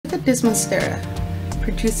Look at this monstera,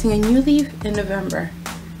 producing a new leaf in November.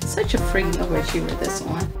 Such a freaking overachiever, this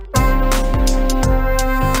one.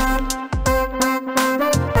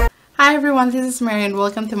 Hi everyone, this is Mary and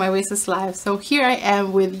welcome to my Oasis Live. So here I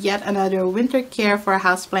am with yet another winter care for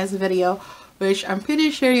houseplants video, which I'm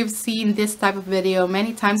pretty sure you've seen this type of video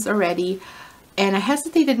many times already. And I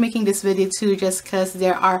hesitated making this video too just because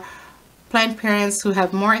there are plant parents who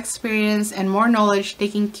have more experience and more knowledge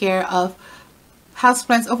taking care of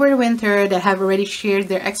houseplants over the winter that have already shared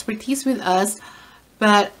their expertise with us.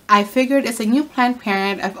 But I figured as a new plant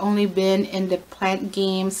parent, I've only been in the plant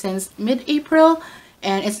game since mid-April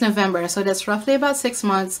and it's November, so that's roughly about 6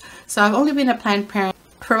 months. So I've only been a plant parent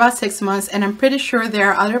for about 6 months, and I'm pretty sure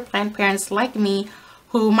there are other plant parents like me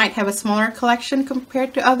who might have a smaller collection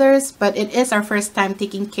compared to others, but it is our first time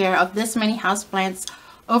taking care of this many houseplants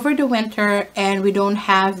over the winter, and we don't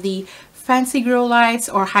have the fancy grow lights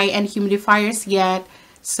or high-end humidifiers yet.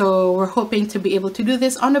 So we're hoping to be able to do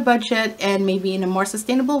this on a budget and maybe in a more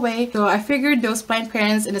sustainable way. So I figured those plant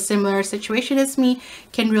parents in a similar situation as me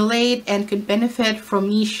can relate and could benefit from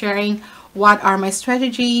me sharing what are my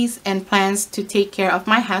strategies and plans to take care of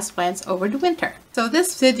my houseplants over the winter. So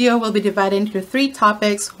this video will be divided into 3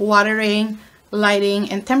 topics: watering,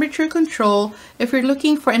 lighting, and temperature control. If you're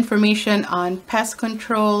looking for information on pest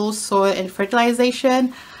control, soil, and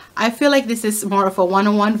fertilization, I feel like this is more of a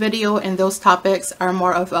 101 video and those topics are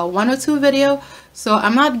more of a 102 video. So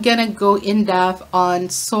I'm not gonna go in depth on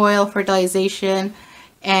soil, fertilization,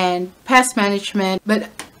 and pest management, but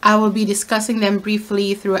I will be discussing them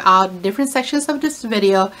briefly throughout different sections of this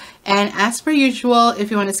video. And as per usual,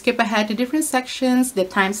 if you want to skip ahead to different sections, the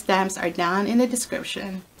timestamps are down in the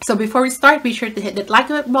description. So before we start, be sure to hit that like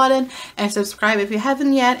button and subscribe if you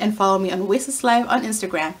haven't yet, and follow me on Oasis Live on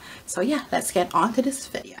Instagram. So yeah, let's get on to this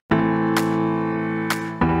video.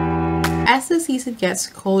 As the season gets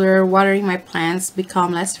colder, watering my plants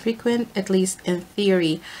become less frequent, at least in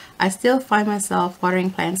theory. I still find myself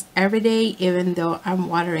watering plants every day, even though I'm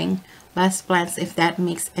watering less plants, if that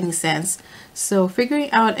makes any sense. So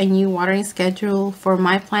figuring out a new watering schedule for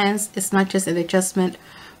my plants is not just an adjustment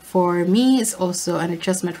for me, it's also an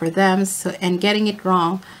adjustment for them. And getting it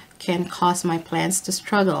wrong can cause my plants to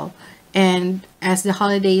struggle. And as the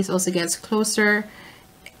holidays also gets closer,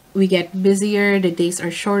 we get busier, the days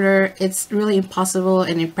are shorter. It's really impossible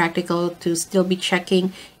and impractical to still be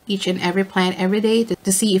checking each and every plant every day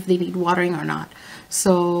to see if they need watering or not.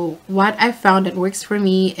 So what I found that works for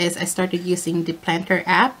me is I started using the Plantr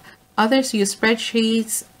app. Others use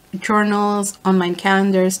spreadsheets, journals, online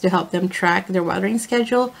calendars to help them track their watering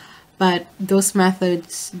schedule, but those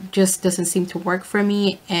methods just doesn't seem to work for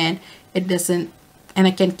me, and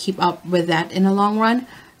I can't keep up with that in the long run.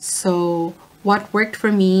 So what worked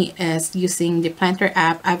for me is using the Plantr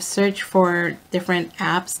app. I've searched for different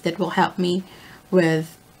apps that will help me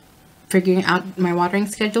with figuring out my watering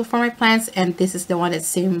schedule for my plants, and this is the one that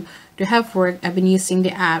seemed to have worked. I've been using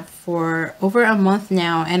the app for over a month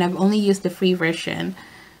now, and I've only used the free version,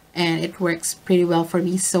 and it works pretty well for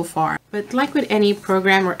me so far. But like with any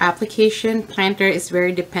program or application, Plantr is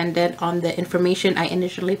very dependent on the information I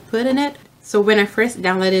initially put in it. So when I first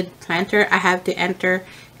downloaded Plantr, I have to enter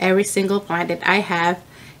every single plant that I have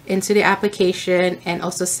into the application and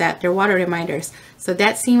also set their water reminders. So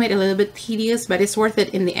that seemed a little bit tedious, but it's worth it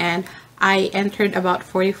in the end. I entered about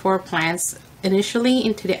 44 plants initially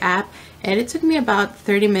into the app, and it took me about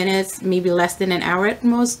 30 minutes, maybe less than an hour at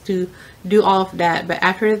most, to do all of that. But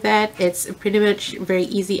after that, it's pretty much a very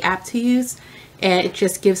easy app to use, and it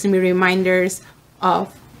just gives me reminders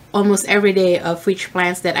of almost every day of which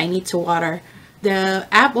plants that I need to water. The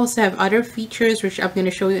app also have other features which I'm going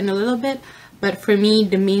to show you in a little bit, but for me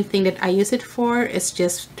the main thing that I use it for is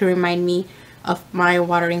just to remind me of my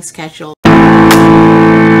watering schedule.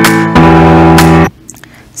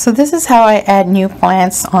 So this is how I add new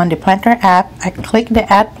plants on the Plantr app. I click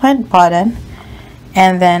the add plant button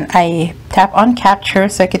and then I tap on capture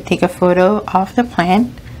so I could take a photo of the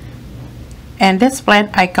plant. And this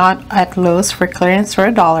plant I got at Lowe's for clearance for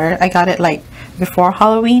 $1. I got it like before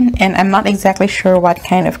Halloween, and I'm not exactly sure what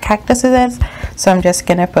kind of cactus it is, so I'm just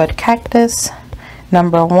gonna put cactus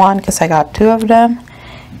number 1 because I got 2 of them,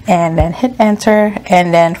 and then hit enter.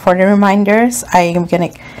 And then for the reminders, I am gonna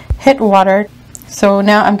hit water. So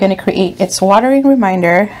now I'm gonna create its watering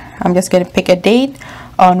reminder. I'm just gonna pick a date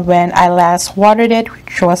on when I last watered it,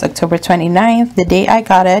 which was October 29th, the day I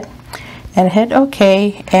got it, and hit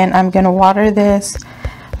OK. And I'm gonna water this,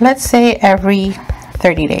 let's say every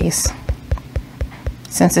 30 days.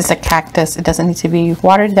 Since it's a cactus, it doesn't need to be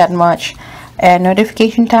watered that much. And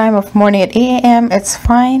notification time of morning at 8 AM, it's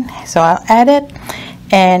fine. So I'll add it.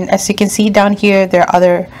 And as you can see down here, there are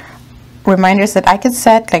other reminders that I could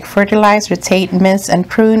set, like fertilize, rotate, mist, and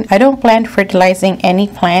prune. I don't plan fertilizing any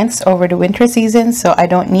plants over the winter season, so I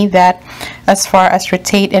don't need that. As far as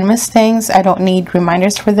rotate and mist things, I don't need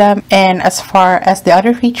reminders for them. And as far as the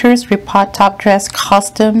other features, repot, top dress,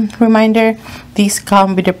 custom reminder, these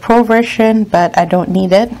come with the pro version, but I don't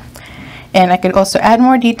need it. And I could also add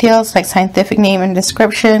more details like scientific name and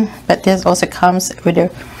description, but this also comes with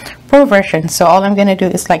the pro version. So all I'm going to do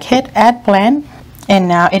is like hit add plant, and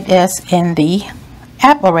now it is in the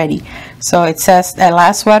app already. So it says I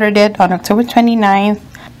last watered it on October 29th.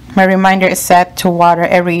 My reminder is set to water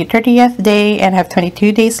every 30th day and have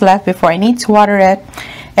 22 days left before I need to water it.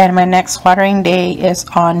 And my next watering day is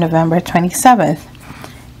on November 27th.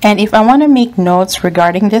 And if I want to make notes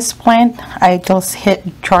regarding this plant, I just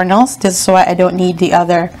hit journals. This is why I don't need the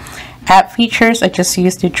other app features. I just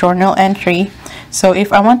use the journal entry. So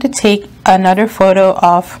if I want to take another photo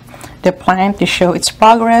of the plant to show its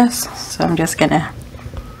progress, so I'm just gonna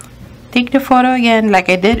take the photo again like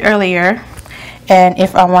I did earlier. And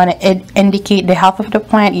if I want to indicate the health of the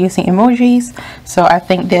plant using emojis, so I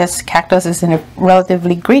think this cactus is in a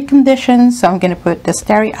relatively great condition, so I'm gonna put the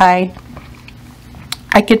starry-eyed.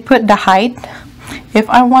 I could put the height if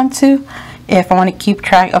I want to, if I want to keep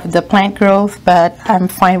track of the plant growth, but I'm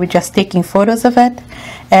fine with just taking photos of it.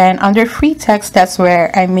 And under free text, that's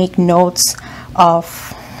where I make notes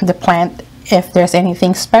of the plant if there's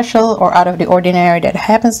anything special or out of the ordinary that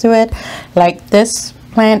happens to it. Like this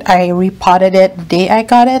plant, I repotted it the day I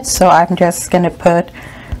got it, so I'm just gonna put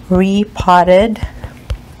repotted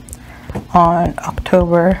on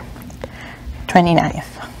October 29th.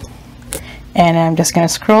 And I'm just going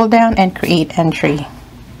to scroll down and create entry.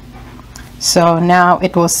 So now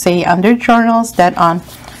it will say under journals that on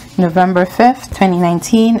November 5th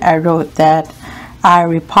 2019 I wrote that I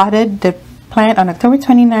repotted the plant on October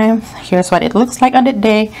 29th. Here's what it looks like on the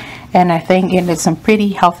day, and I think it is in pretty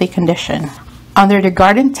healthy condition. Under the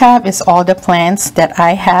garden tab is all the plants that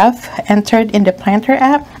I have entered in the Plantr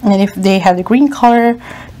app, and if they have the green color,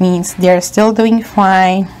 means they're still doing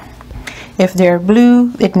fine. If they're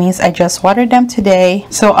blue, it means I just watered them today.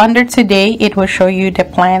 So under today, it will show you the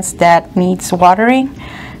plants that needs watering.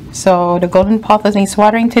 So the golden pothos needs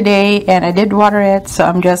watering today, and I did water it, so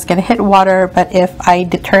I'm just gonna hit water. But if I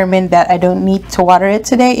determine that I don't need to water it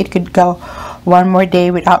today, it could go one more day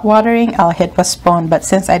without watering, I'll hit postpone. But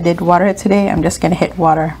since I did water it today, I'm just gonna hit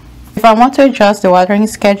water. If I want to adjust the watering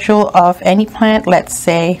schedule of any plant, let's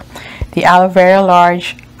say the aloe vera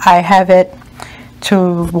large, I have it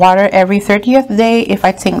to water every 30th day. If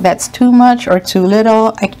I think that's too much or too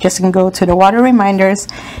little, I just can go to the water reminders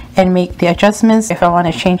and make the adjustments if I want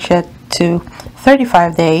to change it to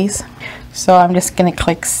 35 days. So I'm just going to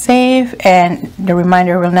click save, and the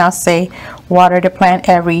reminder will now say water the plant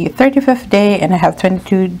every 35th day, and I have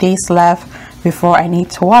 22 days left before I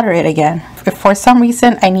need to water it again. If for some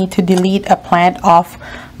reason I need to delete a plant off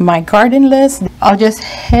my garden list, I'll just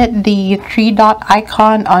hit the three dot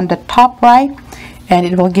icon on the top right, and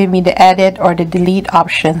it will give me the edit or the delete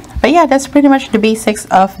option. But yeah, that's pretty much the basics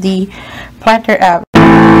of the Plantr app.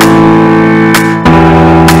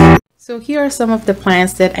 So here are some of the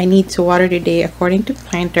plants that I need to water today according to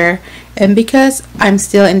Plantr. And because I'm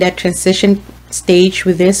still in that transition stage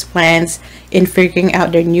with these plants in figuring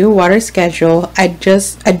out their new water schedule, I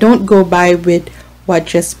don't go by with what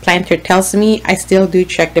just Plantr tells me. I still do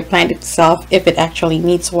check the plant itself if it actually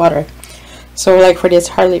needs water. So like for this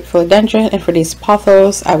hardleaf philodendron and for these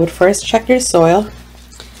pothos, I would first check their soil,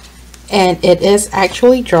 and it is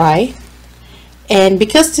actually dry. And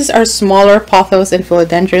because these are smaller pothos and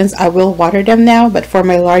philodendrons, I will water them now. But for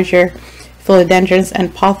my larger philodendrons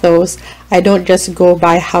and pothos, I don't just go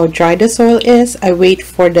by how dry the soil is. I wait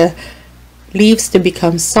for the leaves to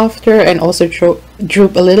become softer and also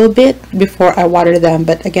droop a little bit before I water them.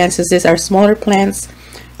 But again, since these are smaller plants,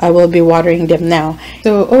 I will be watering them now.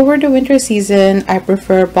 So over the winter season, I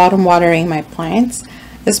prefer bottom watering my plants,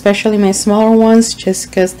 especially my smaller ones, just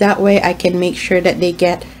because that way I can make sure that they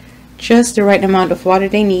get just the right amount of water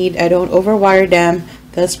they need. I don't overwater them,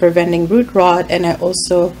 thus preventing root rot, and it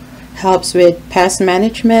also helps with pest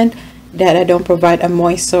management, that I don't provide a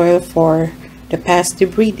moist soil for the pests to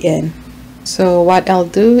breed in. So what I'll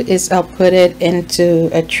do is I'll put it into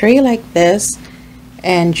a tray like this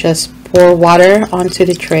and just pour water onto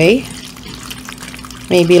the tray,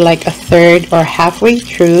 maybe like a third or halfway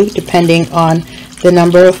through, depending on the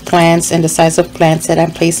number of plants and the size of plants that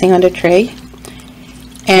I'm placing on the tray.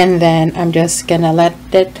 And then I'm just gonna let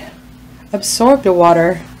it absorb the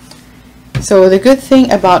water. So the good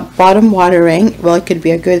thing about bottom watering, well, it could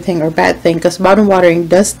be a good thing or bad thing, because bottom watering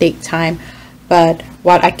does take time, but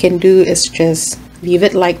what I can do is just leave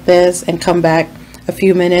it like this and come back a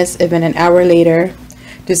few minutes, even an hour later,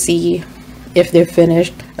 to see if they're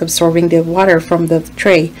finished absorbing the water from the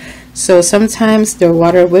tray. So sometimes the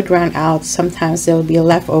water would run out, sometimes there will be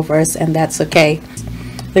leftovers, and that's okay.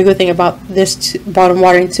 The good thing about this bottom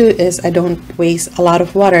watering too is I don't waste a lot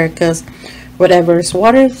of water, because whatever's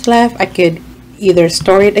water is left, I could either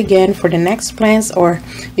store it again for the next plants, or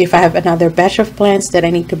if I have another batch of plants that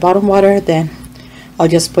I need to bottom water, then I'll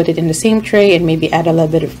just put it in the same tray and maybe add a little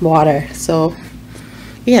bit of water. So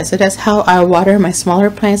yeah, so that's how I water my smaller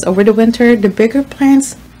plants over the winter. The bigger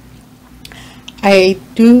plants, I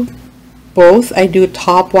do both. I do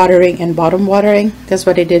top watering and bottom watering. That's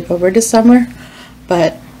what I did over the summer.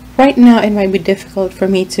 But right now it might be difficult for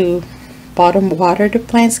me to bottom water the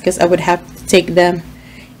plants, because I would have to take them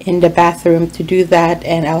in the bathroom to do that,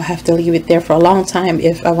 and I'll have to leave it there for a long time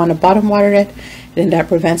if I want to bottom water it. Then that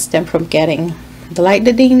prevents them from getting the light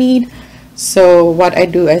that they need. So what I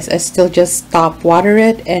do is I still just stop water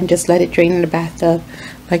it and just let it drain in the bathtub,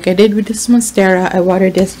 like I did with this monstera. I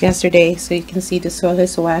watered this yesterday, so you can see the soil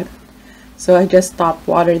is wet. So I just stopped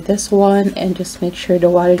watered this one and just make sure the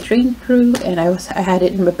water drained through, and I had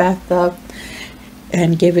it in my bathtub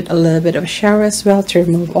and gave it a little bit of a shower as well to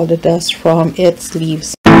remove all the dust from its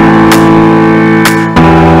leaves.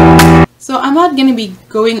 So I'm not going to be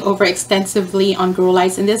going over extensively on grow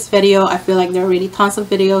lights in this video. I feel like there are really tons of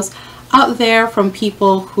videos out there from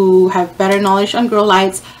people who have better knowledge on grow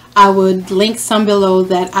lights. I would link some below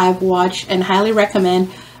that I've watched and highly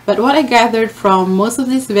recommend. But what I gathered from most of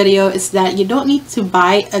this video is that you don't need to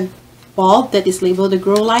buy a bulb that is labeled a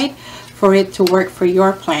grow light for it to work for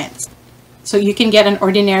your plants. So you can get an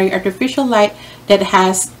ordinary artificial light that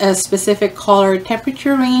has a specific color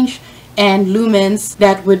temperature range and lumens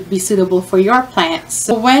that would be suitable for your plants.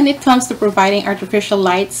 So when it comes to providing artificial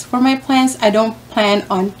lights for my plants, I don't plan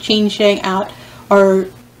on changing out or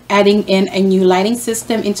adding in a new lighting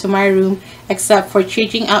system into my room, except for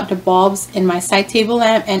changing out the bulbs in my side table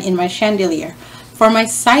lamp and in my chandelier. For my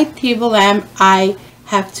side table lamp, I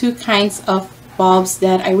have two kinds of bulbs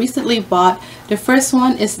that I recently bought. The first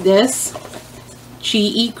one is this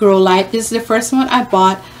GE grow light. This is the first one I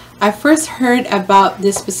bought. I first heard about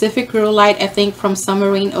this specific grow light, I think, from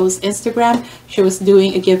Summer Rain O's Instagram. She was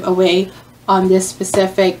doing a giveaway on this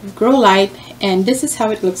specific grow light, and this is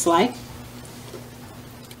how it looks like.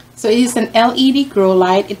 So it is an LED grow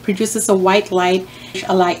light. It produces a white light.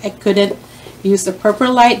 I couldn't use the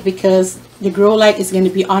purple light because the grow light is going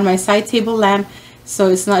to be on my side table lamp. So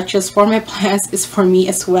it's not just for my plants, it's for me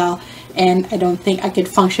as well. And I don't think I could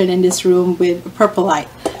function in this room with a purple light.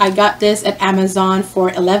 I got this at Amazon for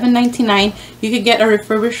 $11.99. You could get a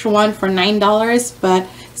refurbished one for $9, but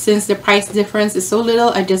since the price difference is so little,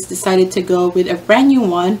 I just decided to go with a brand new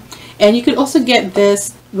one. And you could also get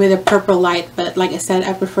this with a purple light, but like I said,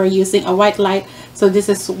 I prefer using a white light. So this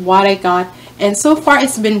is what I got, and so far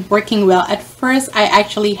it's been working well. At first I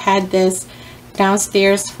actually had this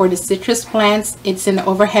downstairs for the citrus plants. It's an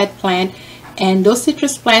overhead plant, and those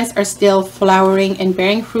citrus plants are still flowering and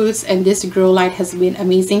bearing fruits, and this grow light has been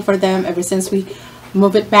amazing for them ever since we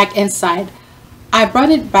moved it back inside. I brought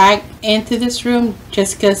it back into this room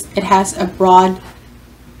just because it has a broad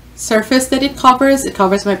surface that it covers. It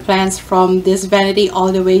covers my plants from this vanity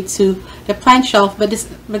all the way to the plant shelf. But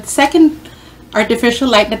the second artificial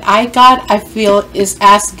light that I got, I feel is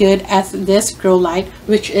as good as this grow light,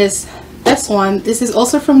 which is this one. This is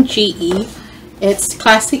also from GE. It's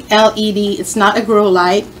classic LED. It's not a grow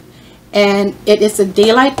light, and it is a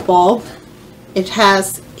daylight bulb. It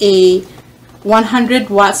has a 100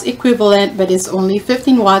 watts equivalent, but it's only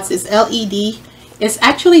 15 watts. It's LED. It's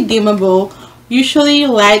actually dimmable. Usually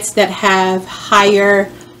lights that have higher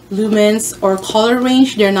lumens or color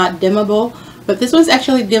range, they're not dimmable, but this one's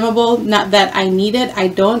actually dimmable. Not that I need it, I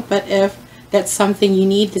don't, but if that's something you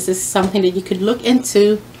need, this is something that you could look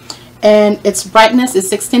into. And its brightness is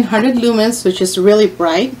 1600 lumens, which is really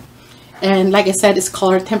bright. And like I said, its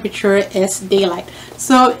color temperature is daylight.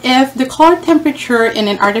 So if the color temperature in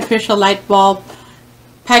an artificial light bulb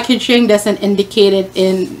packaging doesn't indicate it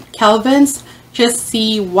in kelvins, just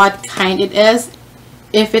see what kind it is.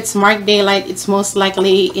 If it's marked daylight, it's most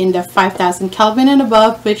likely in the 5000 Kelvin and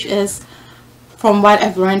above, which is, from what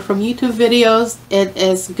I've learned from YouTube videos, it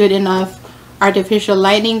is good enough artificial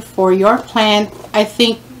lighting for your plant. I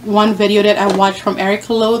think one video that I watched from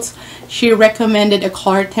Erica Loads, she recommended a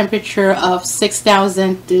color temperature of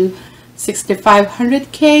 6000 to 6500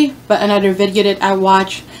 K, but another video that I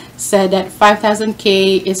watched said that 5000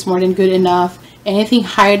 K is more than good enough. Anything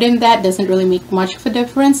higher than that doesn't really make much of a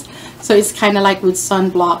difference. So it's kind of like with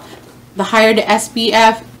sunblock. The higher the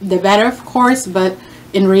SPF, the better, of course, but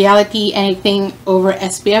in reality, anything over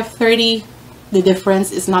SPF 30, the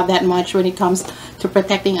difference is not that much when it comes to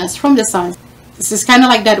protecting us from the sun. This is kind of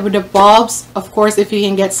like that with the bulbs. Of course, if you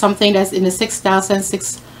can get something that's in the 6,000,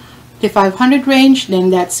 6,500 range, then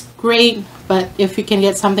that's great. But if you can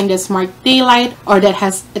get something that's marked daylight or that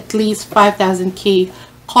has at least 5,000 K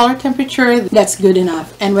color temperature, that's good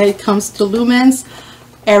enough. And when it comes to lumens,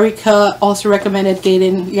 Erica also recommended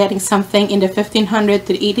getting something in the 1500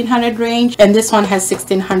 to 1800 range, and this one has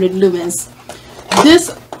 1600 lumens.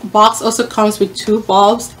 This box also comes with 2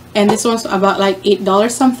 bulbs, and this one's about like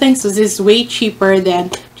 $8 something, so this is way cheaper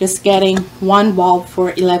than just getting 1 bulb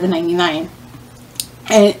for $11.99.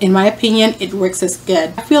 And in my opinion, it works as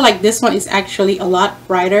good. I feel like this one is actually a lot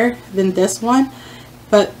brighter than this one,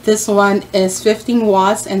 but this one is 15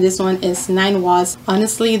 watts and this one is 9 watts.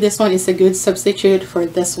 Honestly, this one is a good substitute for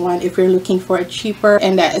this one if you're looking for a cheaper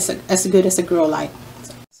and that is as good as a grow light.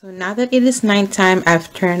 So now that it is nighttime,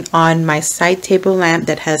 I've turned on my side table lamp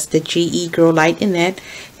that has the GE grow light in it,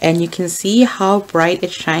 and you can see how bright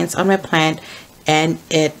it shines on my plant, and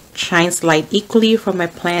it shines light equally from my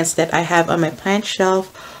plants that I have on my plant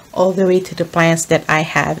shelf all the way to the plants that I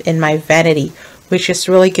have in my vanity, which is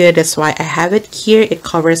really good. That's why I have it here. It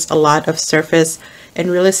covers a lot of surface and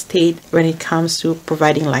real estate when it comes to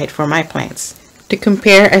providing light for my plants. To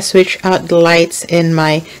compare, I switched out the lights in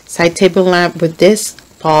my side table lamp with this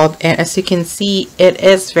bulb, and as you can see, it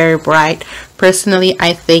is very bright. Personally,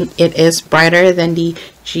 I think it is brighter than the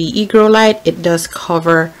GE grow light. It does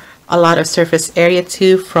cover a lot of surface area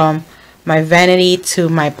too, from my vanity to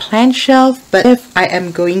my plant shelf. But if I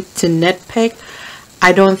am going to nitpick,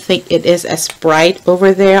 I don't think it is as bright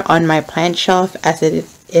over there on my plant shelf as it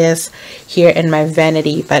is here in my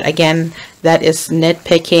vanity. But again, that is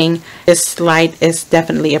nitpicking. This light is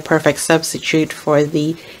definitely a perfect substitute for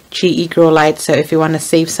the GE grow light. So if you want to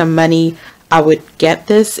save some money, I would get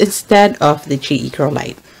this instead of the GE grow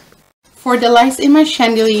light. For the lights in my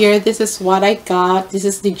chandelier, this is what I got. This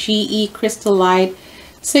is the GE Crystal Light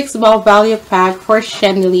 6 bulb value pack for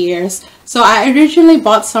chandeliers. So I originally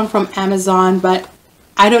bought some from Amazon, but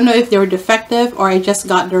I don't know if they were defective or I just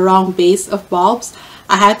got the wrong base of bulbs.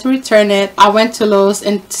 I had to return it. I went to Lowe's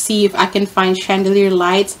and see if I can find chandelier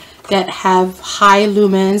lights that have high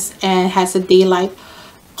lumens and has a daylight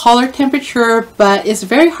color temperature, but it's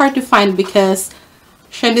very hard to find because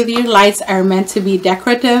chandelier lights are meant to be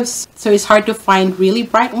decorative, so it's hard to find really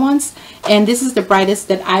bright ones. And this is the brightest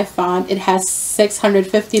that I found. It has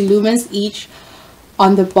 650 lumens each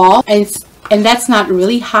on the bulb, and that's not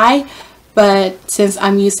really high, but since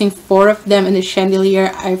I'm using 4 of them in the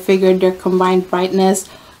chandelier, I figured their combined brightness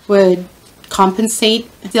would compensate.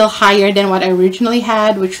 Still higher than what I originally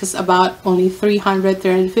had, which was about only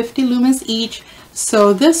 350 lumens each.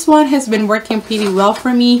 So this one has been working pretty well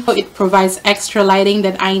for me. It provides extra lighting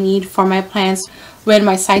that I need for my plants when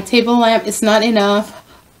my side table lamp is not enough.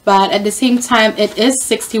 But at the same time, it is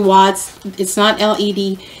 60 watts. It's not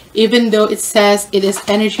LED, even though it says it is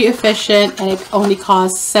energy efficient and it only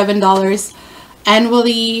costs $7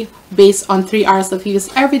 annually based on 3 hours of use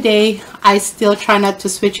every day. I still try not to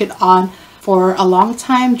switch it on for a long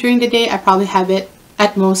time during the day. I probably have it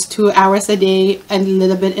at most 2 hours a day, and a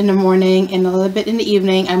little bit in the morning and a little bit in the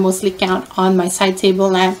evening. I mostly count on my side table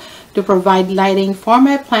lamp to provide lighting for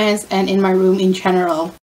my plants and in my room in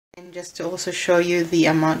general. And just to also show you the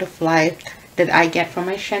amount of light that I get from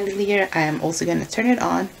my chandelier, I am also going to turn it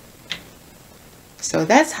on. So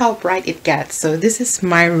that's how bright it gets. So this is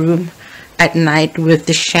my room at night with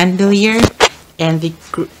the chandelier and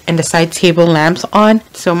the side table lamps on.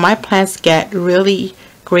 So my plants get really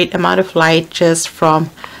great amount of light just from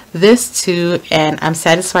this too, and I'm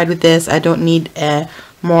satisfied with this. I don't need a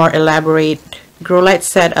more elaborate grow light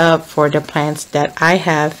setup for the plants that I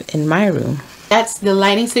have in my room. That's the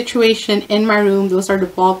lighting situation in my room. Those are the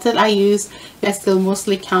bulbs that I use. I still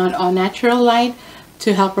mostly count on natural light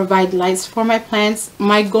to help provide lights for my plants.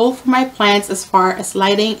 My goal for my plants as far as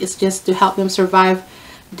lighting is just to help them survive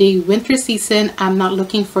the winter season. I'm not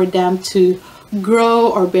looking for them to grow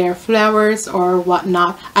or bear flowers or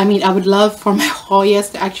whatnot. I mean, I would love for my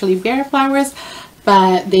Hoyas to actually bear flowers,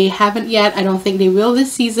 but they haven't yet. I don't think they will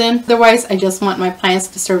this season. Otherwise, I just want my plants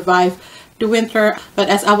to survive the winter. But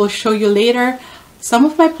as I will show you later, some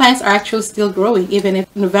of my plants are actually still growing even in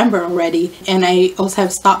November already, and I also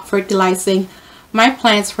have stopped fertilizing my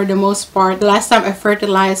plants for the most part. The last time I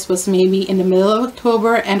fertilized was maybe in the middle of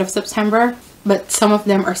October, end of September, but some of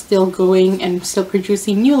them are still going and still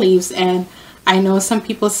producing new leaves. And I know some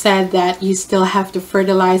people said that you still have to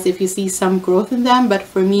fertilize if you see some growth in them, but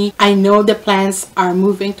for me, I know the plants are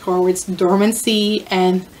moving towards dormancy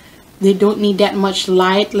and they don't need that much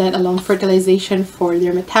light, let alone fertilization, for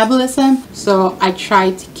their metabolism. So I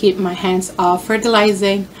try to keep my hands off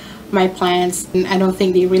fertilizing my plants, and I don't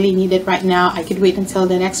think they really need it right now. I could wait until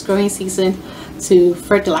the next growing season to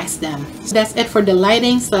fertilize them. So that's it for the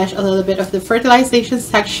lighting slash a little bit of the fertilization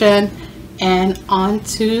section, and on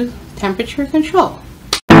to temperature control.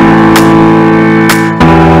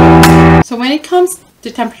 So when it comes to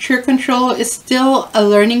temperature control, it's still a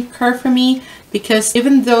learning curve for me, because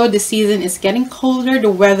even though the season is getting colder, the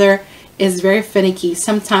weather is very finicky.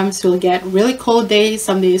 Sometimes we'll get really cold days,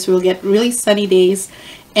 some days we'll get really sunny days,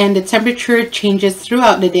 and the temperature changes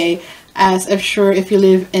throughout the day. As I'm sure if you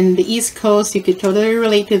live in the East Coast, you could totally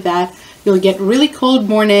relate to that. You'll get really cold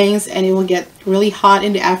mornings and it will get really hot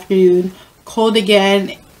in the afternoon, cold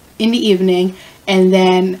again in the evening, and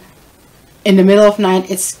then in the middle of night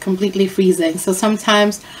it's completely freezing. So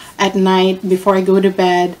sometimes at night before I go to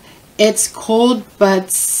bed, it's cold but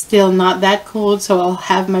still not that cold, so I'll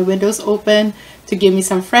have my windows open to give me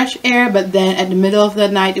some fresh air, but then at the middle of the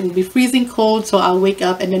night it will be freezing cold, so I'll wake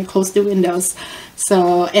up and then close the windows.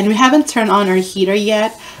 So, and we haven't turned on our heater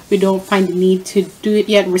yet. We don't find the need to do it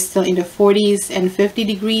yet. We're still in the 40s and 50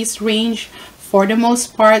 degrees range for the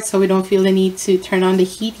most part, so we don't feel the need to turn on the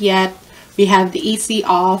heat yet. We have the AC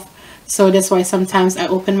off, so that's why sometimes I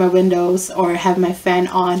open my windows or have my fan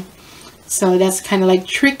on. So that's kind of like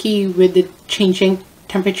tricky with the changing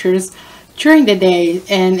temperatures during the day,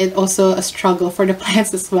 and it's also a struggle for the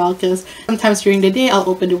plants as well, because sometimes during the day I'll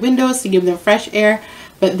open the windows to give them fresh air,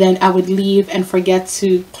 but then I would leave and forget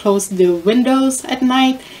to close the windows at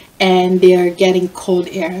night and they are getting cold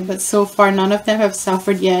air. But so far none of them have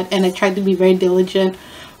suffered yet, and I try to be very diligent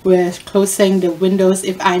with closing the windows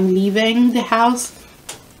if I'm leaving the house.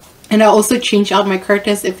 And I also change out my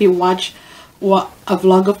curtains. If you watch a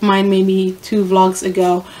vlog of mine maybe 2 vlogs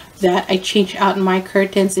ago, that I changed out my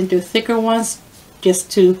curtains into thicker ones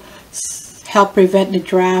just to help prevent the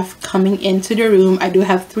draft coming into the room. I do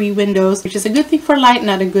have 3 windows, which is a good thing for light,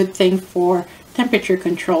 not a good thing for temperature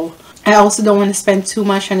control. I also don't want to spend too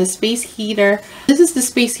much on a space heater. This is the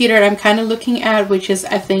space heater I'm kind of looking at, which is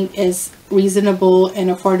I think is reasonable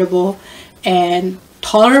and affordable and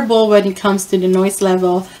tolerable when it comes to the noise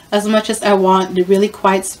level. As much as I want the really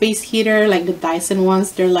quiet space heater like the Dyson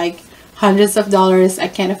ones, they're like hundreds of dollars. I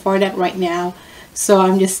can't afford that right now, so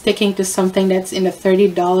I'm just sticking to something that's in the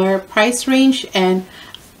 $30 price range. And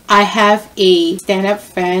I have a stand-up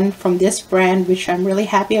fan from this brand, which I'm really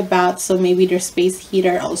happy about, so maybe their space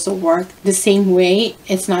heater also work the same way.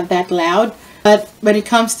 It's not that loud. But when it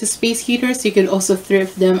comes to space heaters, you could also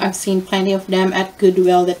thrift them. I've seen plenty of them at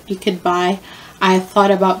Goodwill that you could buy. I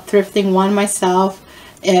thought about thrifting one myself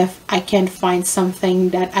if I can find something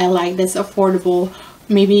that I like that's affordable.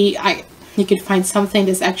 Maybe you could find something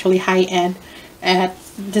that's actually high-end at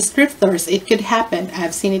the thrift stores. It could happen.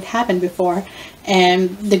 I've seen it happen before.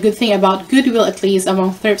 And the good thing about Goodwill, at least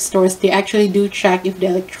among thrift stores, they actually do check if the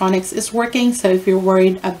electronics is working. So if you're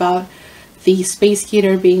worried about the space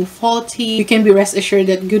heater being faulty, you can be rest assured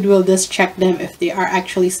that Goodwill does check them if they are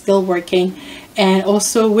actually still working. And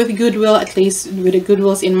also with Goodwill, at least with the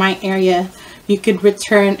Goodwills in my area, you could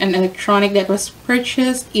return an electronic that was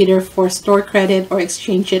purchased either for store credit or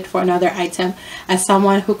exchange it for another item. As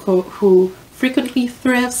someone who frequently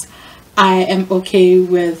thrifts, I am okay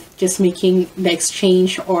with just making the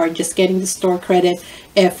exchange or just getting the store credit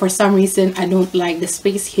if for some reason I don't like the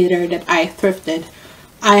space heater that I thrifted.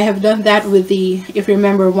 I have done that with the, if you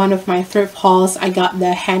remember one of my thrift hauls, I got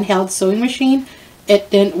the handheld sewing machine.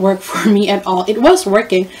 It didn't work for me at all. It was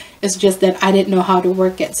working, it's just that I didn't know how to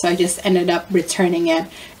work it, so I just ended up returning it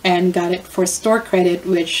and got it for store credit,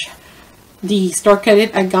 which the store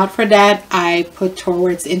credit I got for that I put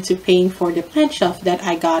towards into paying for the plant shelf that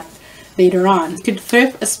I got later on. You could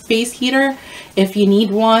thrift a space heater if you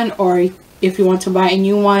need one, or if you want to buy a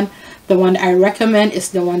new one. The one I recommend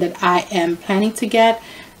is the one that I am planning to get.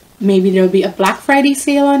 Maybe there will be a Black Friday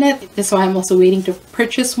sale on it. That's why I'm also waiting to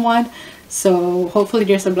purchase one. So hopefully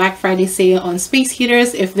there's a Black Friday sale on space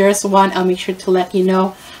heaters. If there's one, I'll make sure to let you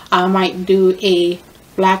know. I might do a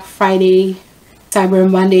Black Friday Cyber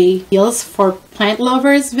Monday deals for plant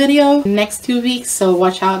lovers video next 2 weeks, so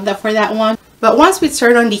watch out for that one. But once we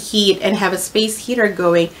turn on the heat and have a space heater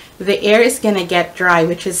going, the air is gonna get dry,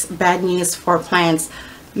 which is bad news for plants.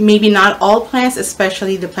 Maybe not all plants,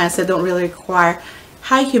 especially the plants that don't really require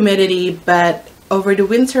high humidity, but over the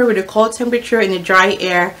winter with the cold temperature and the dry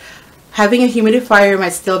air, having a humidifier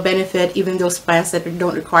might still benefit even those plants that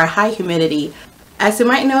don't require high humidity. As you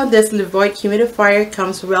might know, this Levoit humidifier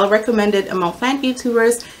comes well recommended among plant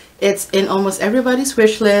YouTubers. It's in almost everybody's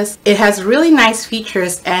wish list. It has really nice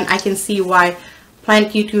features, and I can see why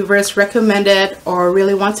plant YouTubers recommended or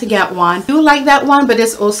really want to get one. I do like that one, but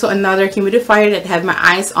there's also another humidifier that I have my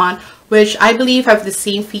eyes on, which I believe have the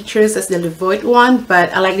same features as the Levoit one,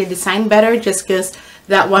 but I like the design better just because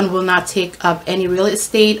that one will not take up any real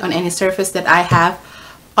estate on any surface that I have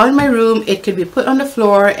on my room. It could be put on the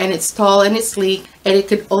floor, and it's tall and it's sleek, and it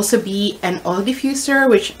could also be an oil diffuser,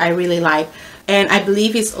 which I really like. And I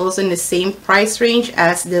believe it's also in the same price range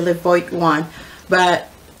as the Levoit one. But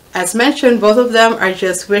as mentioned, both of them are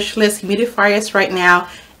just wish list humidifiers right now,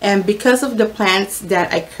 and because of the plants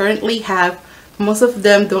that I currently have, most of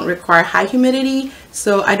them don't require high humidity,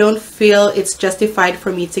 so I don't feel it's justified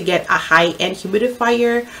for me to get a high-end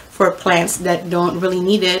humidifier for plants that don't really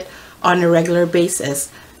need it on a regular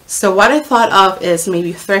basis. So what I thought of is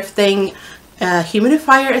maybe thrifting a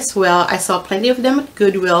humidifier as well. I saw plenty of them at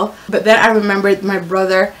Goodwill, but then I remembered my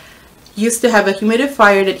brother used to have a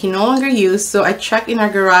humidifier that he no longer used, so I checked in our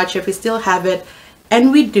garage if we still have it,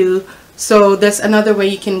 and we do. So that's another way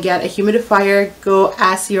you can get a humidifier. Go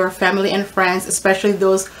ask your family and friends, especially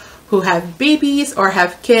those who have babies or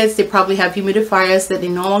have kids. They probably have humidifiers that they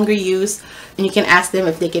no longer use, and you can ask them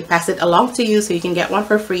if they can pass it along to you so you can get one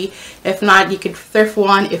for free. If not, you could thrift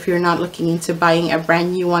one if you're not looking into buying a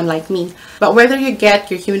brand new one like me. But whether you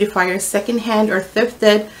get your humidifier secondhand or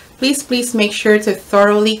thrifted, please make sure to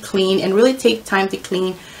thoroughly clean and really take time to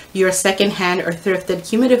clean your secondhand or thrifted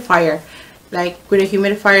humidifier. Like with a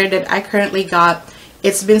humidifier that I currently got,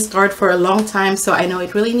 it's been stored for a long time, so I know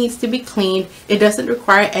it really needs to be cleaned. It doesn't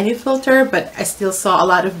require any filter, but I still saw a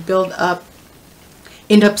lot of buildup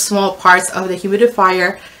in the small parts of the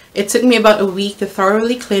humidifier. It took me about a week to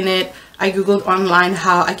thoroughly clean it. I googled online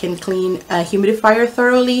how I can clean a humidifier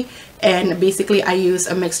thoroughly, and basically I use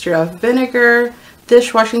a mixture of vinegar,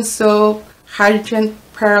 dishwashing soap, hydrogen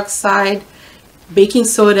peroxide, baking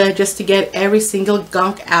soda, just to get every single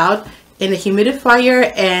gunk out in the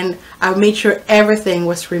humidifier, and I made sure everything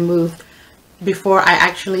was removed before I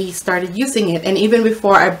actually started using it. And even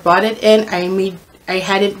before I brought it in, I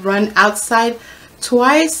had it run outside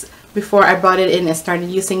twice before I brought it in and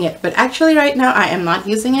started using it. But actually right now I am not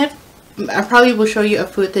using it. I probably will show you a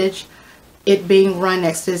footage it being run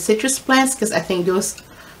next to the citrus plants, because I think those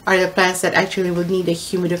are the plants that actually would need a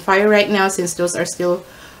humidifier right now, since those are still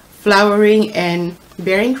flowering and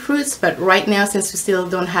bearing fruits. But right now, since we still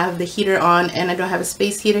don't have the heater on and I don't have a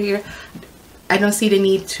space heater here, I don't see the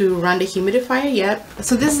need to run the humidifier yet.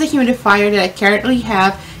 So this is the humidifier that I currently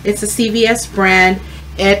have. It's a CVS brand.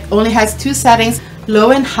 It only has two settings,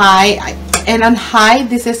 low and high. And on high,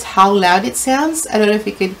 this is how loud it sounds. I don't know if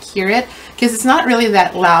you can hear it, because it's not really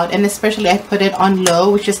that loud. And especially I put it on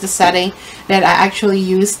low, which is the setting that I actually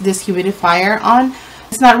use this humidifier on.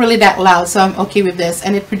 It's not really that loud, so I'm okay with this.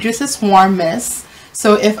 And it produces warm mist.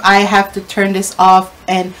 So if I have to turn this off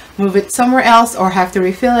and move it somewhere else or have to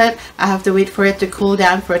refill it, I have to wait for it to cool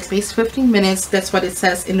down for at least 15 minutes. That's what it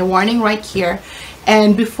says in the warning right here.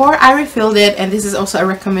 And before I refilled it, and this is also a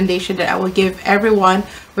recommendation that I will give everyone,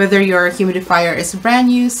 whether your humidifier is brand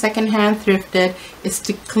new, secondhand, thrifted, is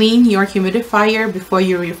to clean your humidifier before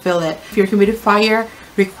you refill it. If your humidifier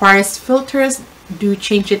requires filters, do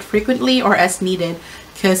change it frequently or as needed,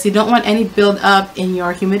 because you don't want any buildup in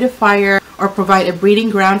your humidifier or provide a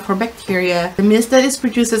breeding ground for bacteria. The mist that is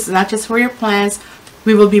produced is not just for your plants.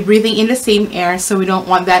 We will be breathing in the same air, so we don't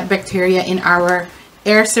want that bacteria in our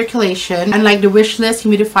air circulation. Unlike the wish list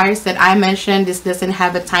humidifiers that I mentioned, this doesn't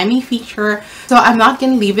have a timing feature, so I'm not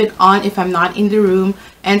going to leave it on if I'm not in the room.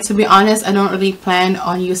 And to be honest, I don't really plan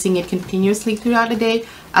on using it continuously throughout the day.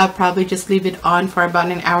 I'll probably just leave it on for about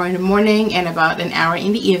an hour in the morning and about an hour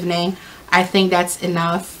in the evening. I think that's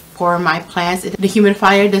enough for my plants. The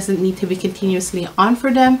humidifier doesn't need to be continuously on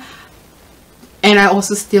for them, and I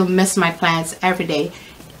also still miss my plants every day.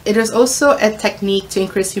 It is also a technique to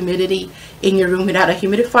increase humidity in your room without a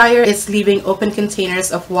humidifier. It's leaving open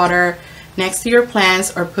containers of water next to your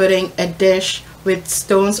plants, or putting a dish with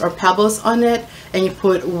stones or pebbles on it, and you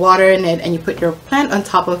put water in it and you put your plant on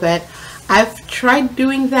top of it. I've tried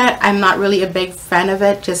doing that. I'm not really a big fan of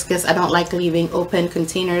it, just because I don't like leaving open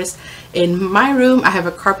containers in my room. I have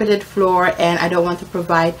a carpeted floor, and I don't want to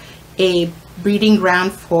provide a breeding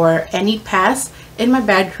ground for any pests in my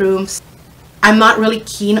bedrooms. I'm not really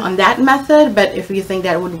keen on that method, but if you think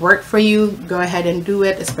that would work for you, go ahead and do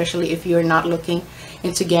it, especially if you're not looking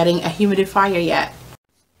into getting a humidifier yet.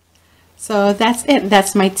 So that's it.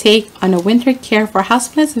 That's my take on a winter care for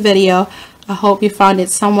houseplants video. I hope you found it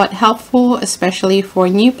somewhat helpful, especially for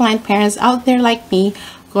new plant parents out there like me,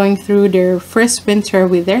 going through their first winter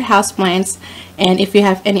with their houseplants. And if you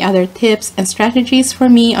have any other tips and strategies for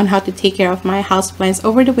me on how to take care of my houseplants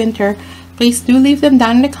over the winter, please do leave them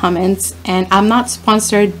down in the comments. And I'm not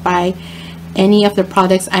sponsored by any of the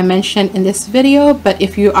products I mentioned in this video, but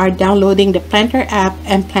if you are downloading the Plantr app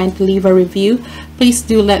and plan to leave a review, please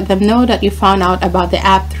do let them know that you found out about the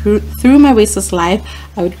app through my Wasteless Life.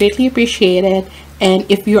 I would greatly appreciate it. And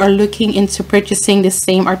if you are looking into purchasing the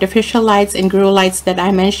same artificial lights and grow lights that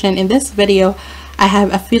I mentioned in this video, I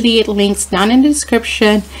have affiliate links down in the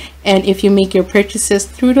description, and if you make your purchases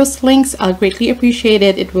through those links, I'll greatly appreciate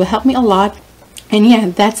it. It will help me a lot. And yeah,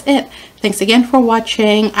 that's it. Thanks again for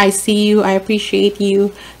watching. I see you. I appreciate you.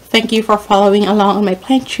 Thank you for following along on my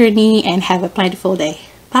plant journey, and have a plentiful day.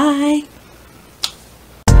 Bye.